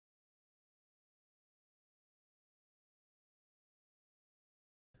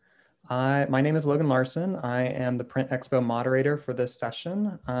My name is Logan Larson. I am the PrintEXPO moderator for this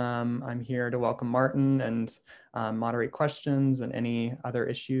session. I'm here to welcome Martin and moderate questions and any other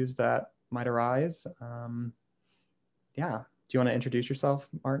issues that might arise. Yeah, do you want to introduce yourself,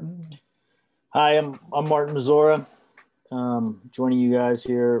 Martin? Hi, I'm Martin Mazorra. Joining you guys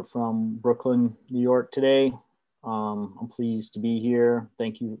here from Brooklyn, New York today. I'm pleased to be here.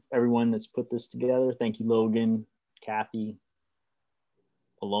 Thank you, everyone that's put this together. Thank you, Logan, Kathy,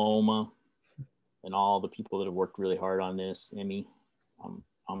 Paloma, and all the people that have worked really hard on this. Emmy,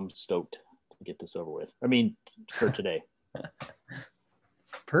 I'm stoked to get this over with. For today.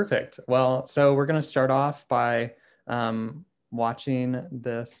 Perfect. Well, so we're going to start off by watching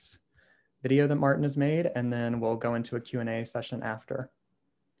this video that Martin has made, and then we'll go into a Q&A session after.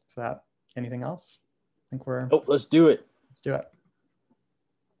 So anything else? I think let's do it. Let's do it.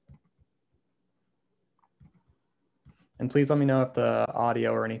 And please let me know if the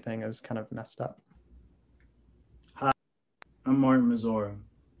audio or anything is kind of messed up. Hi, I'm Martin Mazorra.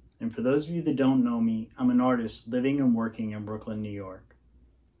 And for those of you that don't know me, I'm an artist living and working in Brooklyn, New York.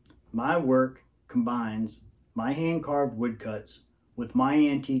 My work combines my hand-carved woodcuts with my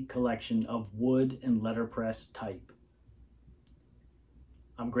antique collection of wood and letterpress type.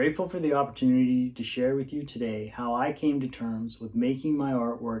 I'm grateful for the opportunity to share with you today how I came to terms with making my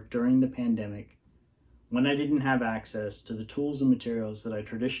artwork during the pandemic when I didn't have access to the tools and materials that I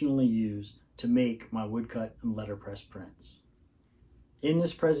traditionally use to make my woodcut and letterpress prints. In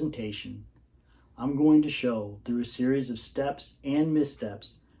this presentation, I'm going to show through a series of steps and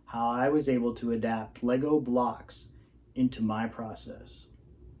missteps how I was able to adapt Lego blocks into my process.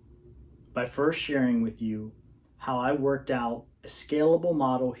 By first sharing with you how I worked out a scalable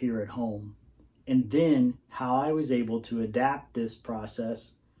model here at home, and then how I was able to adapt this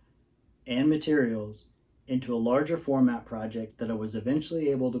process and materials into a larger format project that I was eventually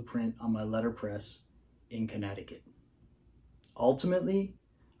able to print on my letterpress in Connecticut. Ultimately,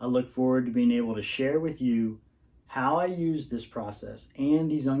 I look forward to being able to share with you how I use this process and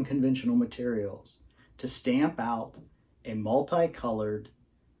these unconventional materials to stamp out a multicolored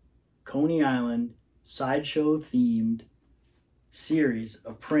Coney Island sideshow themed series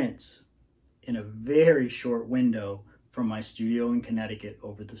of prints in a very short window from my studio in Connecticut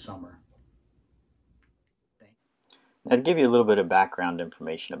over the summer. Now, to give you a little bit of background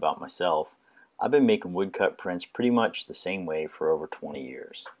information about myself, I've been making woodcut prints pretty much the same way for over 20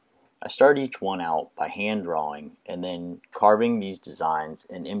 years. I start each one out by hand drawing and then carving these designs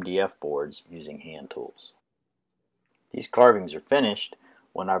in MDF boards using hand tools. These carvings are finished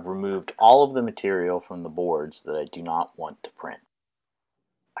when I've removed all of the material from the boards that I do not want to print.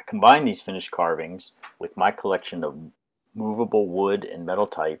 I combine these finished carvings with my collection of movable wood and metal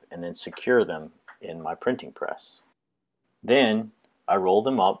type and then secure them in my printing press. Then I roll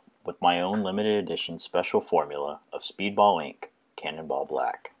them up with my own limited edition special formula of Speedball ink, Cannonball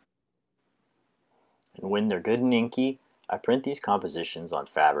Black. And when they're good and inky, I print these compositions on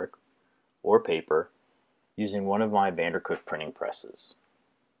fabric or paper using one of my Vandercook printing presses.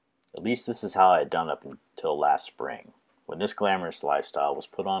 At least this is how I had done up until last spring, when this glamorous lifestyle was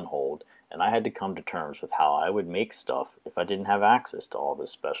put on hold and I had to come to terms with how I would make stuff if I didn't have access to all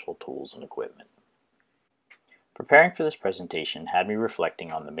this special tools and equipment. Preparing for this presentation had me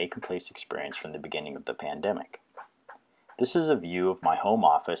reflecting on the make and place experience from the beginning of the pandemic. This is a view of my home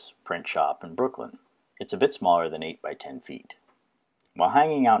office print shop in Brooklyn. It's a bit smaller than 8 by 10 feet. While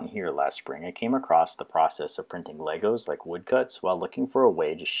hanging out in here last spring, I came across the process of printing Legos like woodcuts while looking for a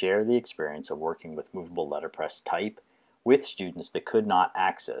way to share the experience of working with movable letterpress type with students that could not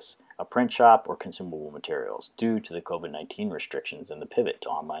access a print shop or consumable materials due to the COVID-19 restrictions and the pivot to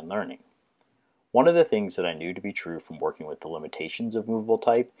online learning. One of the things that I knew to be true from working with the limitations of movable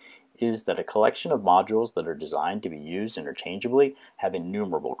type is that a collection of modules that are designed to be used interchangeably have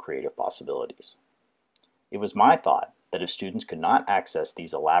innumerable creative possibilities. It was my thought that if students could not access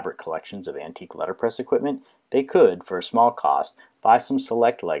these elaborate collections of antique letterpress equipment, they could, for a small cost, buy some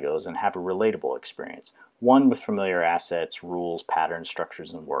select Legos and have a relatable experience, one with familiar assets, rules, patterns,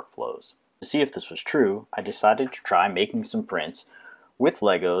 structures, and workflows. To see if this was true, I decided to try making some prints with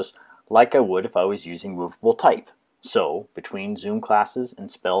Legos like I would if I was using movable type. So, between Zoom classes and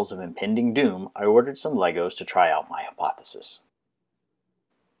spells of impending doom, I ordered some Legos to try out my hypothesis.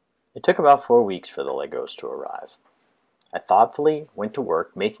 It took about 4 weeks for the Legos to arrive. I thoughtfully went to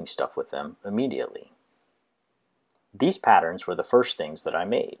work making stuff with them immediately. These patterns were the first things that I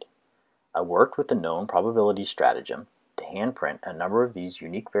made. I worked with the known probability stratagem to handprint a number of these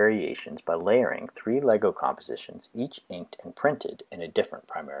unique variations by layering 3 Lego compositions, each inked and printed in a different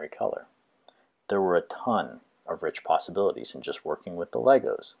primary color. There were a ton of rich possibilities in just working with the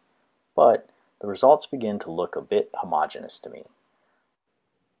Legos. but the results began to look a bit homogeneous to me.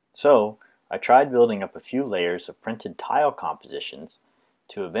 So I tried building up a few layers of printed tile compositions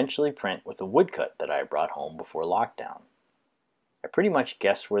to eventually print with a woodcut that I brought home before lockdown. I pretty much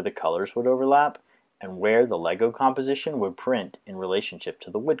guessed where the colors would overlap and where the Lego composition would print in relationship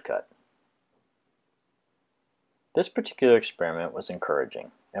to the woodcut. This particular experiment was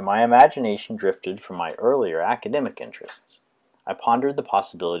encouraging, and my imagination drifted from my earlier academic interests. I pondered the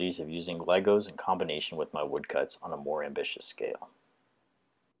possibilities of using Legos in combination with my woodcuts on a more ambitious scale.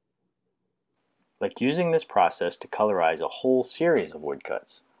 Like using this process to colorize a whole series of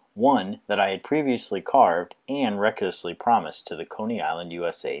woodcuts, one that I had previously carved and recklessly promised to the Coney Island,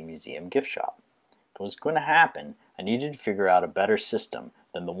 USA Museum gift shop. If it was going to happen, I needed to figure out a better system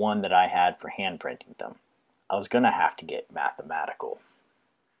than the one that I had for hand printing them. I was going to have to get mathematical.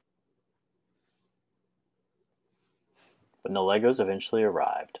 When the Legos eventually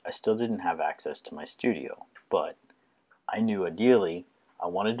arrived, I still didn't have access to my studio, but I knew ideally I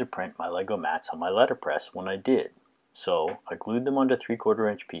wanted to print my Lego mats on my letterpress when I did, so I glued them onto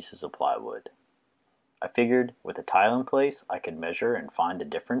 3/4-inch pieces of plywood. I figured with a tile in place I could measure and find the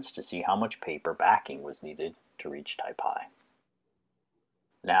difference to see how much paper backing was needed to reach type high.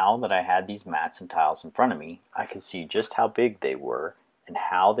 Now that I had these mats and tiles in front of me, I could see just how big they were and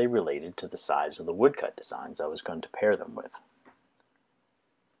how they related to the size of the woodcut designs I was going to pair them with.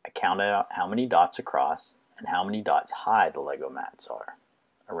 I counted out how many dots across and how many dots high the Lego mats are,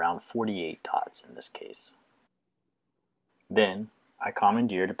 around 48 dots in this case. Then I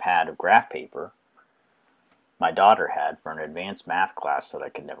commandeered a pad of graph paper my daughter had for an advanced math class that I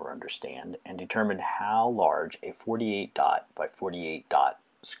could never understand and determined how large a 48 dot by 48 dot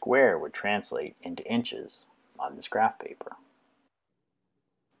square would translate into inches on this graph paper.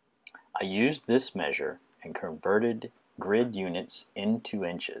 I used this measure and converted grid units into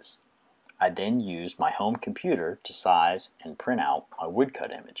inches. I then used my home computer to size and print out my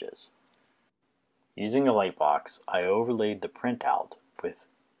woodcut images. Using a light box, I overlaid the printout with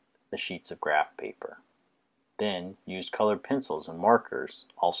the sheets of graph paper. Then used colored pencils and markers,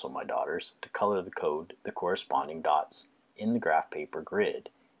 also my daughter's, to color the corresponding dots in the graph paper grid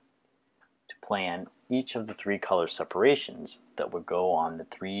to plan each of the 3 color separations that would go on the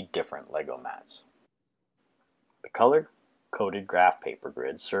 3 different Lego mats. The color-coded graph paper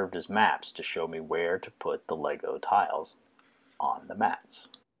grid served as maps to show me where to put the Lego tiles on the mats.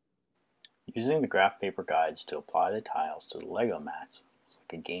 Using the graph paper guides to apply the tiles to the Lego mats was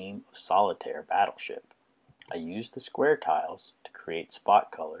like a game of solitaire battleship. I used the square tiles to create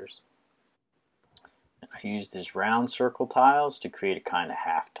spot colors. And I used these round circle tiles to create a kind of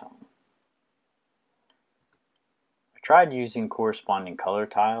halftone. I tried using corresponding color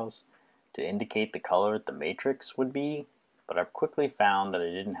tiles to indicate the color the matrix would be, but I quickly found that I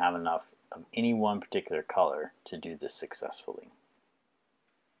didn't have enough of any one particular color to do this successfully.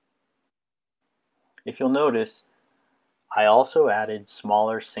 If you'll notice, I also added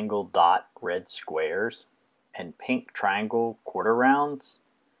smaller single dot red squares and pink triangle quarter rounds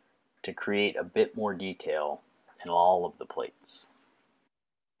to create a bit more detail in all of the plates.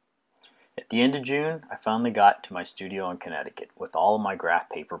 At the end of June, I finally got to my studio in Connecticut with all of my graph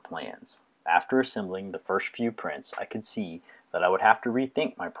paper plans. After assembling the first few prints, I could see that I would have to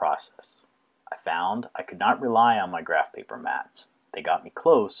rethink my process. I found I could not rely on my graph paper mats. They got me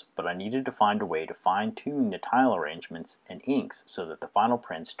close, but I needed to find a way to fine-tune the tile arrangements and inks so that the final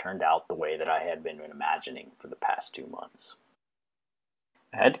prints turned out the way that I had been imagining for the past 2 months.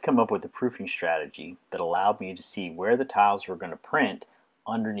 I had to come up with a proofing strategy that allowed me to see where the tiles were going to print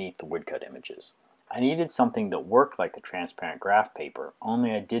underneath the woodcut images. I needed something that worked like the transparent graph paper,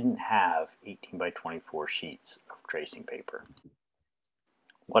 only I didn't have 18 by 24 sheets of tracing paper.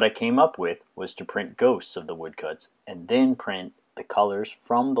 What I came up with was to print ghosts of the woodcuts and then print the colors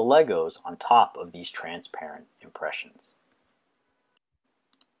from the Legos on top of these transparent impressions.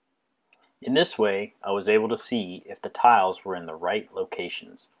 In this way, I was able to see if the tiles were in the right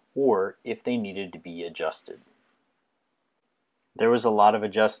locations or if they needed to be adjusted. There was a lot of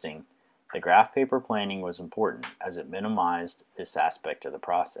adjusting. The graph paper planning was important as it minimized this aspect of the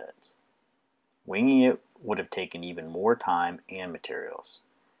process. Winging it would have taken even more time and materials.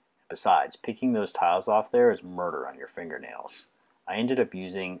 Besides, picking those tiles off there is murder on your fingernails. I ended up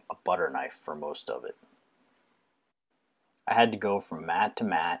using a butter knife for most of it. I had to go from mat to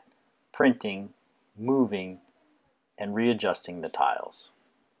mat, printing, moving, and readjusting the tiles.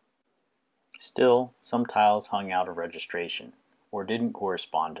 Still, some tiles hung out of registration, or didn't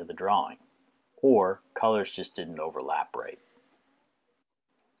correspond to the drawing, or colors just didn't overlap right.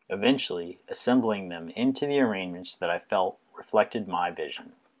 Eventually, assembling them into the arrangements that I felt reflected my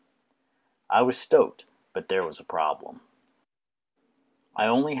vision. I was stoked, but there was a problem. I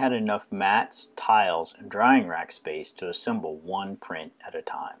only had enough mats, tiles, and drying rack space to assemble one print at a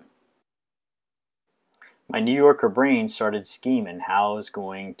time. My New Yorker brain started scheming how I was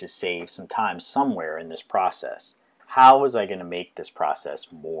going to save some time somewhere in this process. How was I going to make this process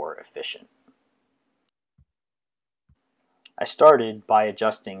more efficient? I started by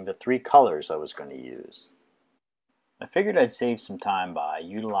adjusting the 3 colors I was going to use. I figured I'd save some time by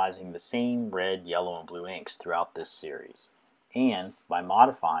utilizing the same red, yellow, and blue inks throughout this series, and by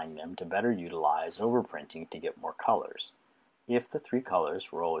modifying them to better utilize overprinting to get more colors. If the 3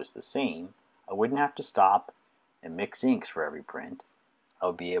 colors were always the same, I wouldn't have to stop and mix inks for every print. I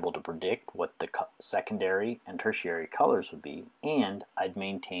would be able to predict what the secondary and tertiary colors would be, and I'd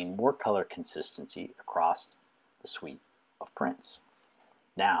maintain more color consistency across the suite of prints.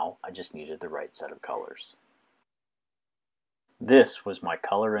 Now I just needed the right set of colors. This was my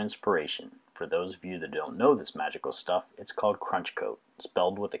color inspiration. For those of you that don't know this magical stuff, it's called Crunch Coat,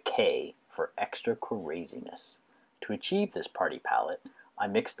 spelled with a K for extra craziness. To achieve this party palette, I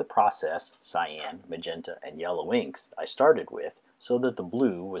mixed the processed cyan, magenta, and yellow inks I started with so that the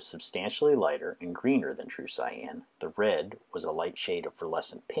blue was substantially lighter and greener than true cyan, the red was a light shade of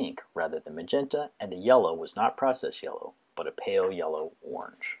fluorescent pink rather than magenta, and the yellow was not processed yellow, but a pale yellow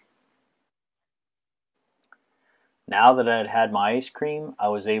orange. Now that I had had my ice cream, I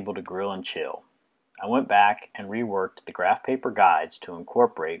was able to grill and chill. I went back and reworked the graph paper guides to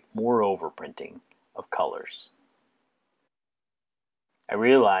incorporate more overprinting of colors. I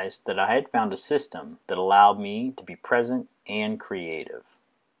realized that I had found a system that allowed me to be present and creative.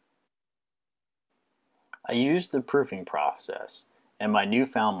 I used the proofing process and my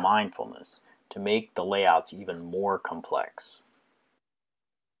newfound mindfulness to make the layouts even more complex.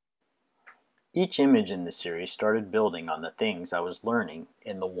 Each image in the series started building on the things I was learning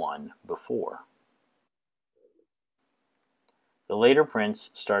in the one before. The later prints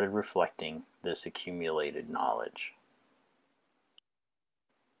started reflecting this accumulated knowledge.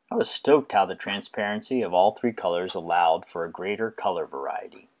 I was stoked how the transparency of all 3 colors allowed for a greater color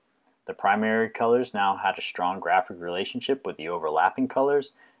variety. The primary colors now had a strong graphic relationship with the overlapping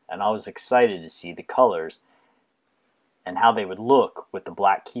colors, and I was excited to see the colors and how they would look with the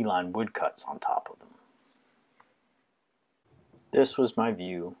black keyline woodcuts on top of them. This was my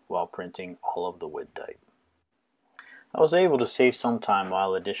view while printing all of the wood type. I was able to save some time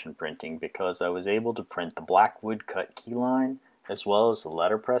while edition printing because I was able to print the black woodcut keyline as well as the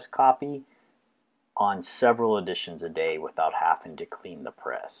letterpress copy on several editions a day without having to clean the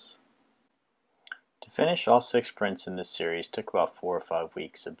press. To finish all 6 prints in this series took about 4 or 5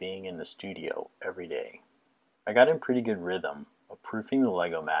 weeks of being in the studio every day. I got in pretty good rhythm of proofing the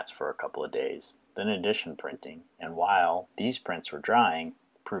Lego mats for a couple of days, then edition printing, and while these prints were drying,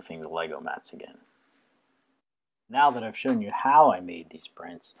 proofing the Lego mats again. Now that I've shown you how I made these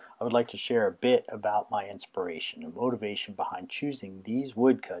prints, I would like to share a bit about my inspiration and motivation behind choosing these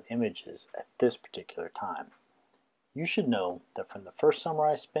woodcut images at this particular time. You should know that from the first summer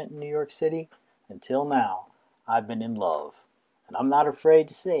I spent in New York City until now, I've been in love. And I'm not afraid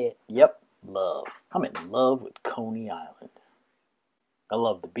to say it. Yep, love. I'm in love with Coney Island. I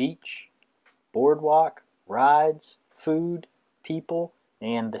love the beach, boardwalk, rides, food, people,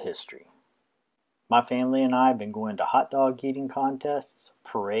 and the history. My family and I have been going to hot dog eating contests,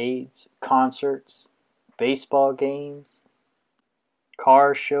 parades, concerts, baseball games,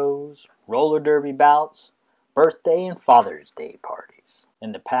 car shows, roller derby bouts, birthday and Father's Day parties.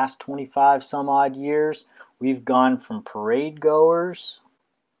 In the past 25 some odd years, we've gone from parade goers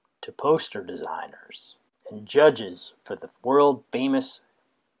to poster designers and judges for the world famous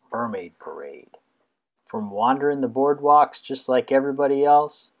Mermaid Parade. From wandering the boardwalks just like everybody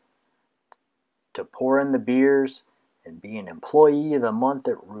else, to pouring the beers and being Employee of the Month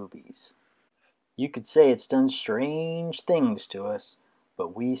at Ruby's. You could say it's done strange things to us,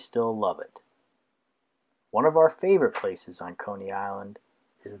 but we still love it. One of our favorite places on Coney Island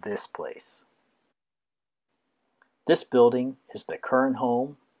is this place. This building is the current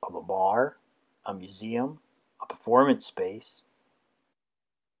home of a bar, a museum, a performance space,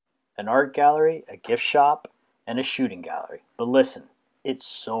 an art gallery, a gift shop, and a shooting gallery. But listen, it's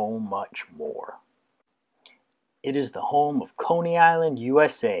so much more. It is the home of Coney Island,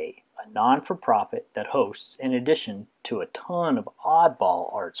 USA, a non-for-profit that hosts, in addition to a ton of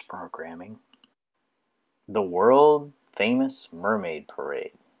oddball arts programming, the world-famous Mermaid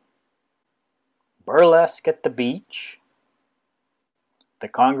Parade, burlesque at the beach, the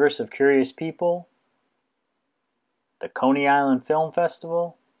Congress of Curious People, the Coney Island Film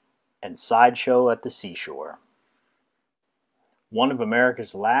Festival, and Sideshow at the seashore. One of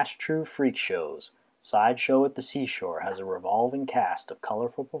America's last true freak shows, Sideshow at the Seashore has a revolving cast of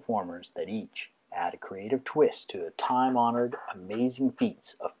colorful performers that each add a creative twist to the time-honored, amazing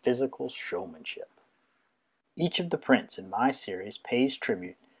feats of physical showmanship. Each of the prints in my series pays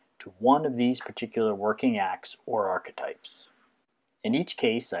tribute to one of these particular working acts or archetypes. In each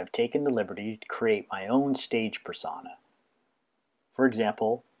case, I've taken the liberty to create my own stage persona. For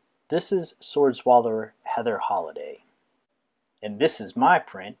example, this is Sword Swallower Heather Holiday, and this is my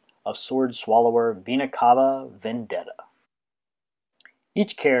print of Sword Swallower Vinakava Vendetta.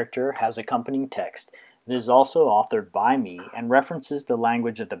 Each character has accompanying text that is also authored by me and references the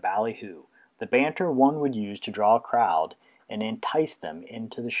language of the ballyhoo, the banter one would use to draw a crowd and entice them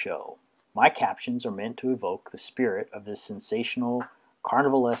into the show. My captions are meant to evoke the spirit of this sensational,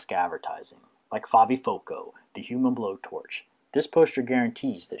 carnivalesque advertising. Like Favi Foco, the human blowtorch, this poster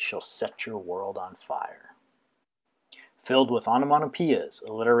guarantees that she'll set your world on fire. Filled with onomatopoeias,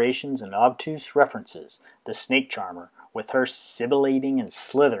 alliterations, and obtuse references, the snake charmer, with her sibilating and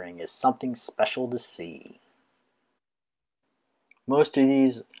slithering, is something special to see. Most of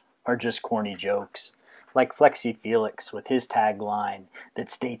these are just corny jokes, like Flexi Felix with his tagline that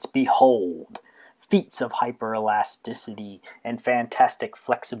states, "Behold, feats of hyperelasticity and fantastic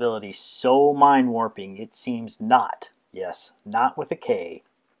flexibility so mind-warping it seems not, yes, not with a K,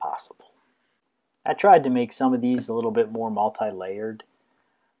 possible." I tried to make some of these a little bit more multi-layered.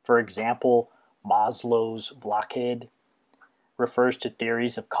 For example, Maslow's blockhead refers to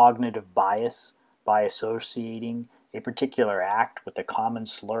theories of cognitive bias by associating a particular act with a common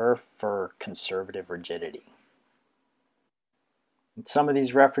slur for conservative rigidity. And some of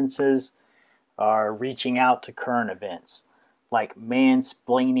these references are reaching out to current events, like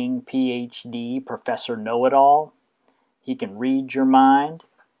mansplaining PhD Professor Know-It-All. He can read your mind,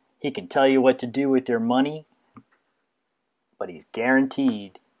 he can tell you what to do with your money, but he's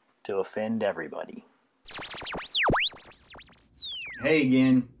guaranteed to offend everybody. Hey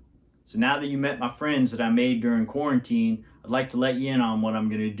again. So now that you met my friends that I made during quarantine, I'd like to let you in on what I'm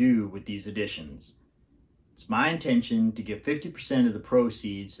going to do with these editions. It's my intention to give 50% of the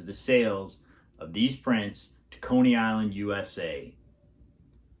proceeds of the sales of these prints to Coney Island, USA.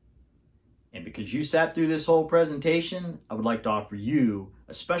 And because you sat through this whole presentation, I would like to offer you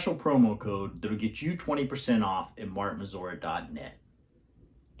a special promo code that'll get you 20% off at martinmazorra.net.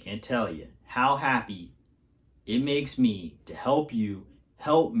 Can't tell you how happy it makes me to help you,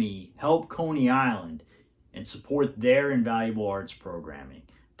 help me, help Coney Island, and support their invaluable arts programming.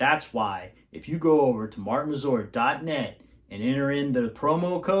 That's why if you go over to martinmazorra.net and enter in the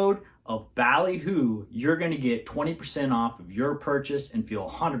promo code of Ballyhoo, you're going to get 20% off of your purchase and feel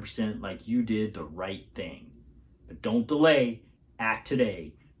 100% like you did the right thing. But don't delay, act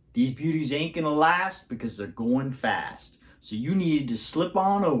today. These beauties ain't going to last because they're going fast. So you need to slip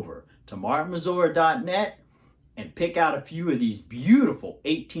on over to martinmazorra.net and pick out a few of these beautiful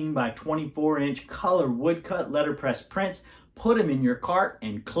 18 by 24 inch color woodcut letterpress prints, put them in your cart,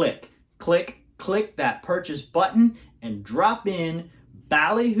 and click that purchase button and drop in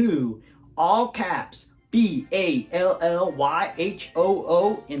Ballyhoo, all caps, BALLYHOO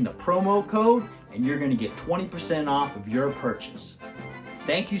in the promo code, and you're going to get 20% off of your purchase.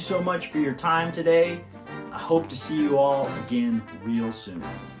 Thank you so much for your time today. I hope to see you all again real soon.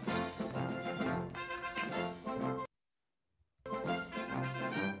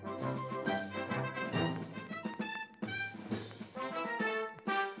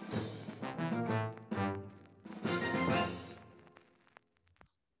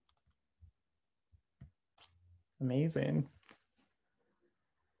 Amazing.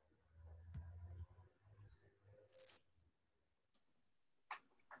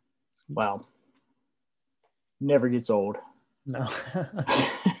 Wow. Never gets old. No.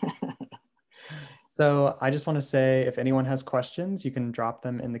 So I just want to say, if anyone has questions, you can drop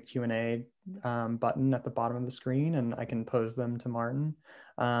them in the Q&A button at the bottom of the screen, and I can pose them to Martin.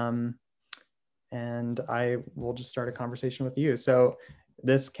 And I will just start a conversation with you. So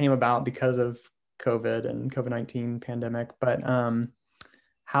this came about because of COVID and COVID-19 pandemic, but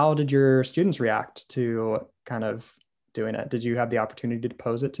how did your students react to kind of doing it? Did you have the opportunity to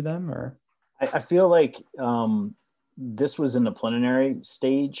pose it to them, or? I feel like this was in the preliminary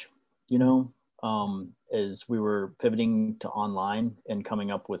stage, you know, as we were pivoting to online and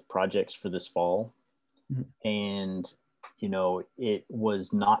coming up with projects for this fall. Mm-hmm. And, you know, it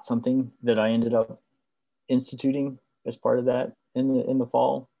was not something that I ended up instituting as part of that in the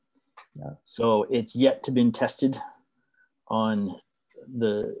fall. Yeah. So it's yet to been tested on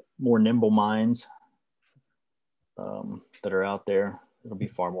the more nimble minds that are out there. It'll be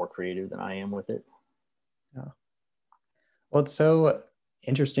far more creative than I am with it. Yeah. Well, it's so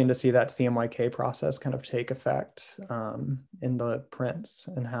interesting to see that CMYK process kind of take effect in the prints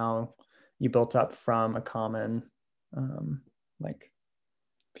and how you built up from a common like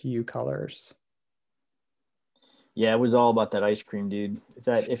few colors. Yeah, it was all about that ice cream, dude.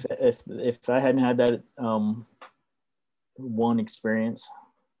 If I hadn't had that one experience,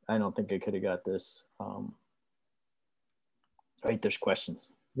 I don't think I could have got this. Right, there's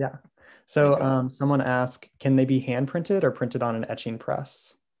questions. Yeah. So someone asked, can they be hand printed or printed on an etching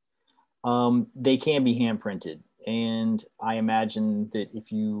press? They can be hand printed, and I imagine that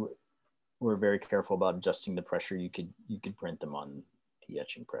if you were very careful about adjusting the pressure, you could print them on the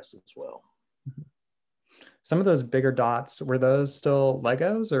etching press as well. Some of those bigger dots, were those still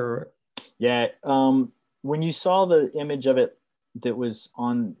Legos or? Yeah. When you saw the image of it that was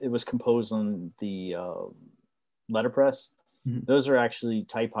on, it was composed on the letterpress. Mm-hmm. Those are actually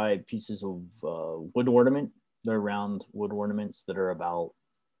type-high pieces of wood ornament. They're round wood ornaments that are about,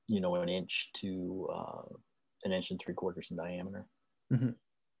 an inch to 1 3/4 inches in diameter. Mm-hmm.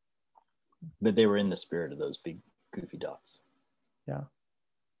 But they were in the spirit of those big goofy dots. Yeah.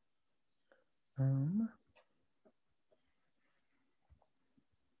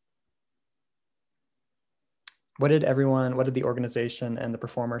 What did the organization and the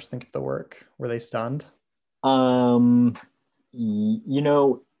performers think of the work? Were they stunned? The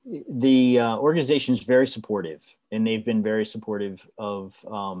organization is very supportive, and they've been very supportive of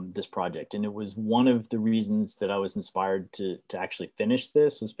this project. And it was one of the reasons that I was inspired to actually finish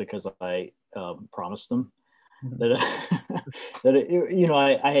this, was because I promised them that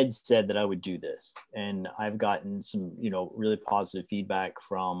I had said that I would do this, and I've gotten some really positive feedback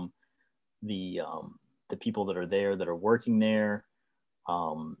from the people that are there, that are working there.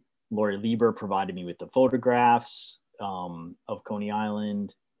 Lori Lieber provided me with the photographs of Coney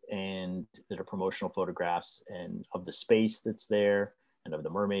Island, and that are promotional photographs, and of the space that's there, and of the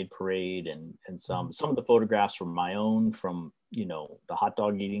Mermaid Parade, and some of the photographs were my own from the hot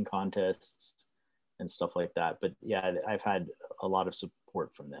dog eating contests and stuff like that. But yeah, I've had a lot of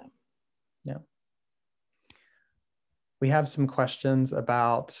support from them. Yeah. We have some questions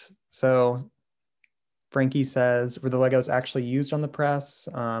about, so Frankie says, were the Legos actually used on the press?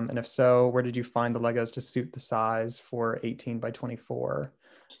 And if so, where did you find the Legos to suit the size for 18 by 24?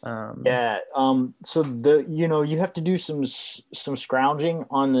 Yeah. So you have to do some scrounging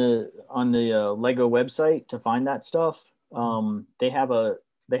on the Lego website to find that stuff. They have a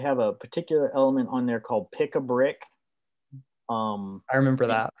particular element on there called Pick a Brick. I remember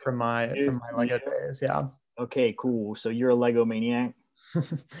that from my Lego days. Yeah. Okay, cool. So you're a Lego maniac.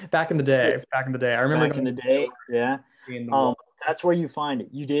 Back in the day. I remember back in the day. Yeah. That's where you find it.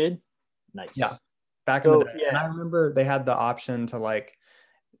 You did? Nice. Yeah. Back in the day. Yeah. And I remember they had the option to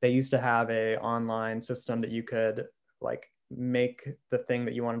they used to have a online system that you could make the thing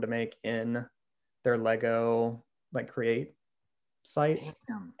that you wanted to make in their Lego create site.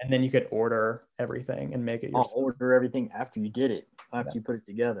 Damn. And then you could order everything and make it yourself. Order everything after you did it, after you put it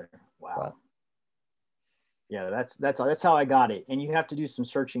together. Wow. Yeah, that's how I got it. And you have to do some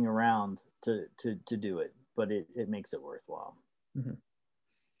searching around to do it, but it makes it worthwhile.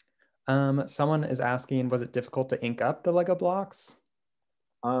 Mm-hmm. Someone is asking, was it difficult to ink up the Lego blocks?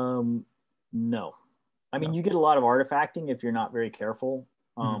 No. I mean, you get a lot of artifacting if you're not very careful.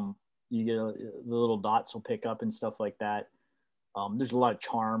 You get the little dots will pick up and stuff like that. There's a lot of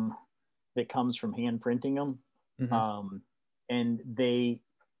charm that comes from hand printing them. Mm-hmm. And they,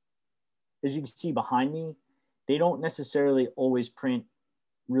 as you can see behind me, they don't necessarily always print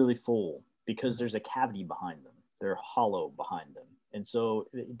really full because there's a cavity behind them. They're hollow behind them. And so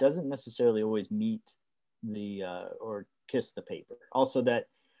it doesn't necessarily always meet or kiss the paper. Also, that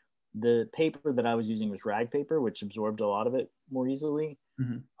the paper that I was using was rag paper, which absorbed a lot of it more easily.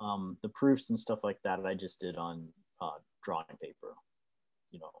 Mm-hmm. The proofs and stuff like that I just did on drawing paper,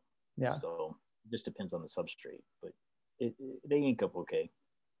 Yeah. So it just depends on the substrate, but they ink up okay.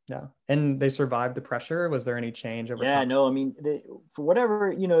 Yeah. And they survived the pressure. Was there any change over time? Yeah, no, I mean, for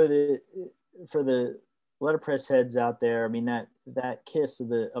whatever, for the letterpress heads out there, I mean, that kiss of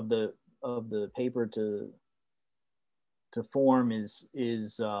the paper to form is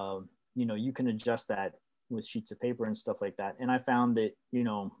you can adjust that with sheets of paper and stuff like that. And I found that,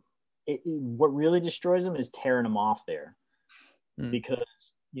 what really destroys them is tearing them off there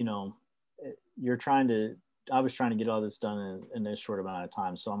because, I was trying to get all this done in a short amount of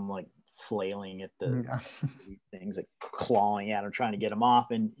time. So I'm flailing at these things, clawing at them, trying to get them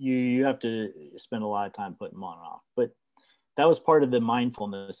off. And you have to spend a lot of time putting them on and off. But that was part of the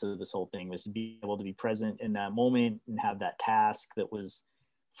mindfulness of this whole thing, was to be able to be present in that moment and have that task that was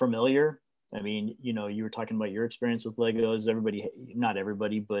familiar. I mean, you know, you were talking about your experience with Legos. Everybody, not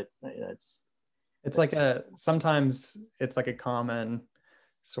everybody, but it's like sometimes it's like a common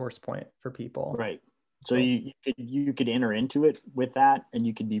source point for people. Right. So you could enter into it with that, and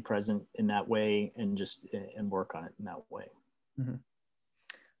you could be present in that way and just and work on it in that way.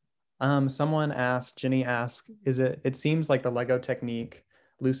 Someone asked, Jenny asked, it seems like the Lego technique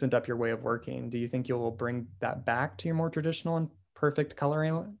loosened up your way of working. Do you think you'll bring that back to your more traditional and perfect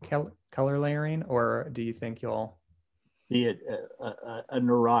color layering, or do you think you'll be a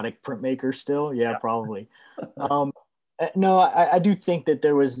neurotic printmaker still? Yeah, probably. No, I do think that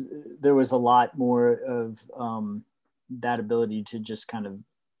there was a lot more of that ability to just kind of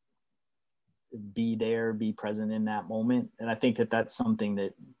be there, be present in that moment. And I think that that's something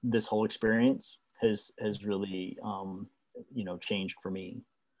that this whole experience has really, you know, changed for me.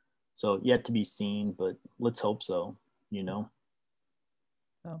 So yet to be seen, but let's hope so, you know?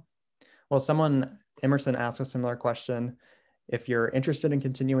 Oh. Well, Emerson asked a similar question. If you're interested in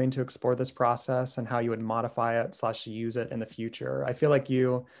continuing to explore this process and how you would modify it / use it in the future, I feel like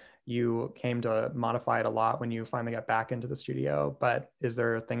you came to modify it a lot when you finally got back into the studio, but is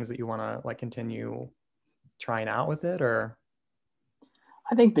there things that you want to like continue trying out with it? Or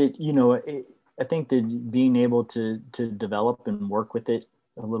I think that, you know, I think that being able to develop and work with it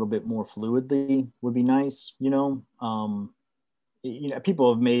a little bit more fluidly would be nice, you know. You know,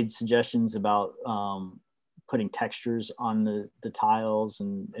 people have made suggestions about putting textures on the tiles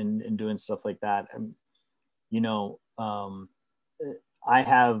and doing stuff like that. You know, the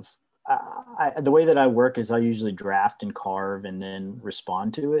way that I work is I usually draft and carve and then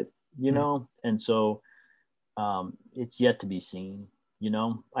respond to it, you know, and so it's yet to be seen. You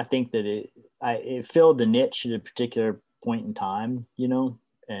know, I think that it filled a niche at a particular point in time, you know,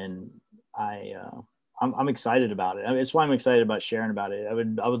 and I'm excited about it. I mean, it's why I'm excited about sharing about it. I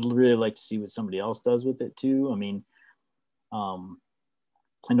would really like to see what somebody else does with it too. I mean, I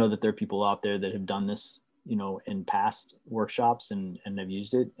know that there are people out there that have done this, you know, in past workshops and have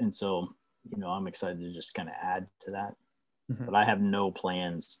used it. And so, you know, I'm excited to just kind of add to that, but I have no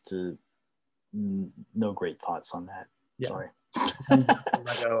plans no great thoughts on that. Yeah. Sorry.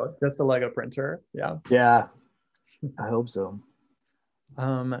 just a Lego printer. Yeah. Yeah. I hope so.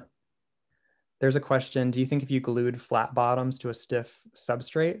 There's a question. Do you think if you glued flat bottoms to a stiff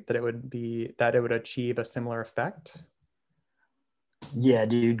substrate that it would achieve a similar effect? Yeah,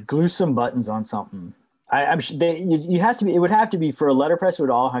 dude, glue some buttons on something. I'm sure it would have to be for a letterpress. It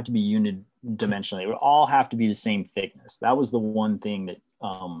would all have to be unidimensionally. It would all have to be the same thickness. That was the one thing that,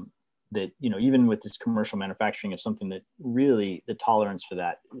 that, you know, even with this commercial manufacturing of something that really the tolerance for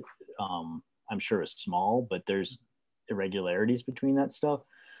that, I'm sure is small, but there's irregularities between that stuff.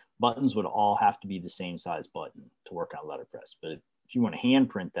 Buttons would all have to be the same size button to work on letterpress. But if you want to hand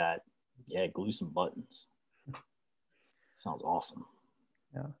print that, yeah, glue some buttons. Sounds awesome.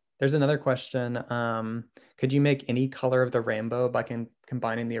 Yeah. There's another question. Could you make any color of the rainbow by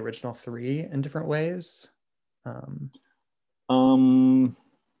combining the original 3 in different ways?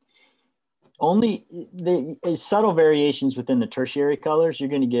 Only the subtle variations within the tertiary colors. You're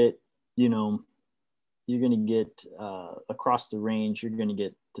going to get, you know, across the range, you're going to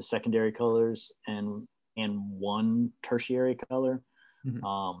get the secondary colors and one tertiary color.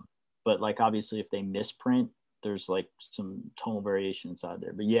 But like, obviously if they misprint, there's like some tonal variation inside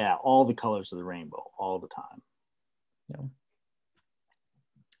there, but yeah, all the colors of the rainbow all the time. Yeah.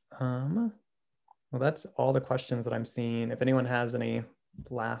 Well, that's all the questions that I'm seeing. If anyone has any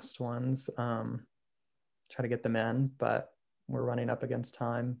last ones, try to get them in, but we're running up against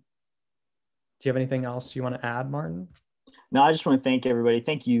time. Do you have anything else you want to add, Martin? No, I just want to thank everybody.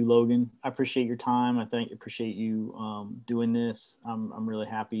 Thank you, Logan. I appreciate your time. I appreciate you doing this. I'm really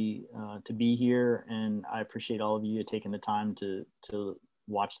happy to be here, and I appreciate all of you taking the time to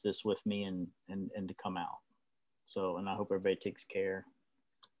watch this with me and to come out. So, and I hope everybody takes care.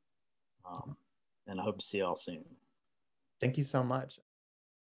 And I hope to see y'all soon. Thank you so much.